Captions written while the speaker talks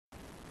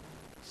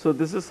So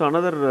this is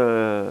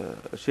another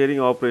shearing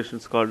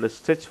operations called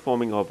stretch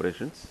forming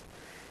operations.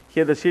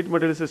 Here the sheet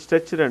metal is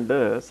stretched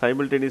and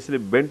simultaneously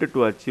bent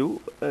to achieve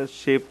a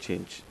shape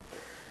change.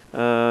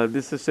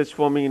 This stretch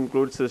forming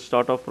includes a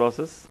start-off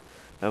process.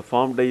 A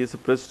formed die is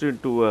pressed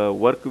into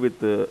work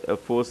with a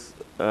force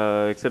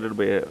exerted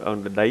by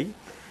on the die,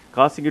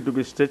 causing it to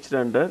be stretched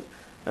and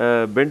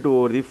bent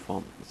over the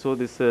form. So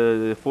this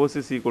force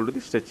is equal to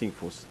the stretching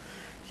force.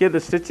 Here the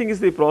stretching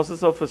is the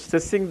process of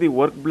stressing the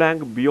work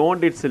blank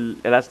beyond its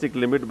elastic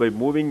limit by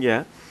moving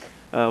a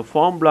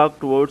form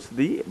block towards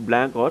the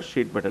blank or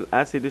sheet metal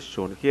as it is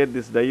shown. Here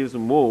this die is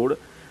moved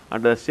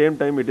and at the same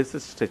time it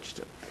is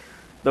stretched.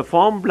 The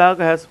form block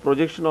has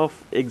projection of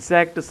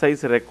exact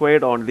size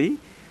required on the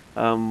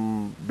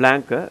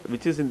blank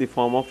which is in the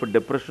form of a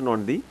depression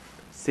on the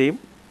same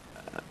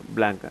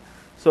blank.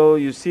 So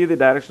you see the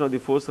direction of the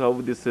force, how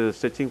this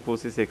stretching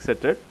force is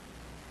exerted.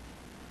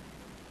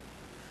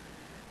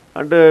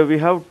 And we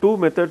have two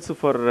methods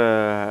for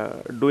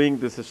doing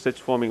this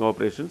stretch forming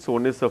operations.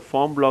 One is a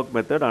form block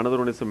method, another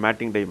one is a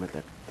matting die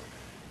method.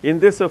 In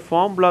this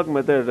form block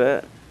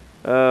method,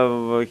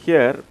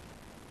 here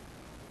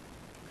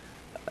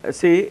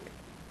see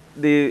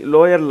the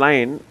lower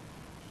line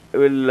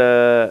will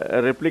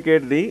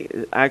replicate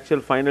the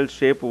actual final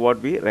shape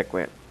what we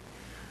require,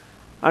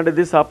 and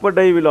this upper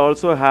die will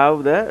also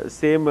have the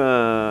same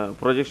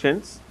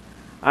projections,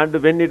 and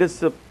when it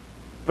is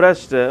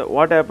pressed,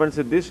 what happens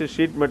is this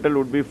sheet metal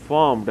would be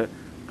formed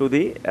to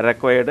the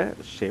required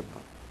shape,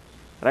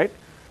 right.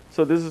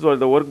 So this is what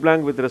the work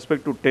blank with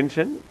respect to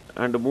tension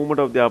and movement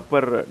of the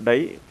upper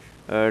die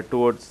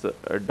towards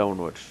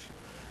downwards,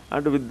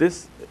 and with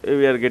this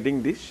we are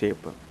getting the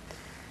shape.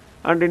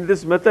 And in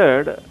this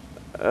method,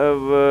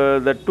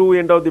 the two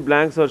end of the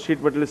blanks or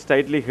sheet metal is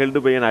tightly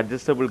held by an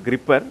adjustable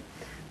gripper.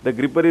 The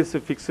gripper is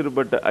fixed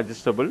but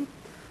adjustable.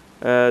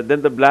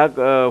 Then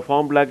the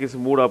form block is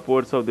moved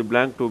upwards of the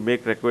blank to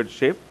make required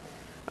shape,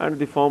 and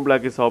the form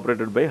block is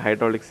operated by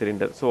hydraulic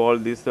cylinder. So all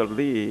these are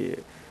the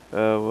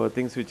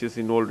things which is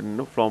involved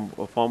in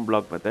form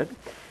block method.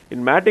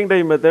 In matting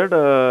die method,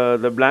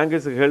 the blank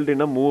is held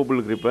in a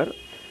movable gripper,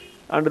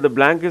 and the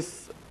blank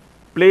is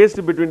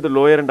placed between the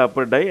lower and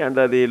upper die, and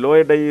the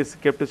lower die is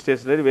kept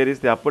stationary, whereas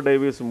the upper die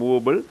is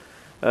movable,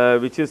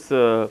 which is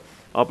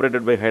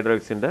operated by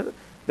hydraulic cylinder.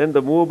 Then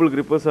the movable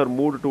grippers are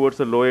moved towards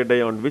the lower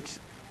die on which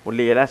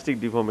only elastic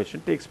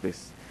deformation takes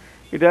place.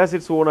 It has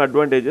its own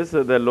advantages.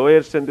 The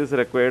lower strength is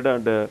required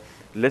and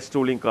less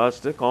tooling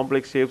cost.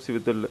 Complex shapes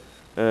with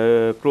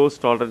close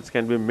tolerance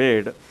can be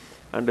made,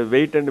 and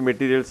weight and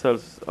materials are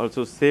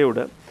also saved.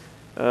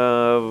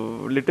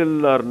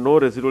 Little or no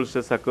residual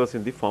stress occurs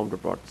in the formed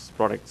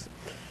products.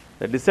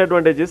 The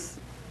disadvantages: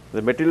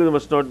 the material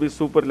must not be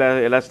super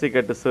elastic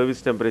at the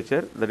service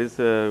temperature. That is,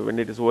 when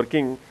it is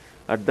working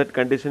at that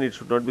condition, it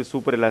should not be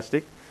super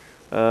elastic.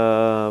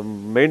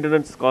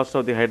 Maintenance cost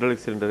of the hydraulic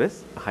cylinder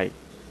is high.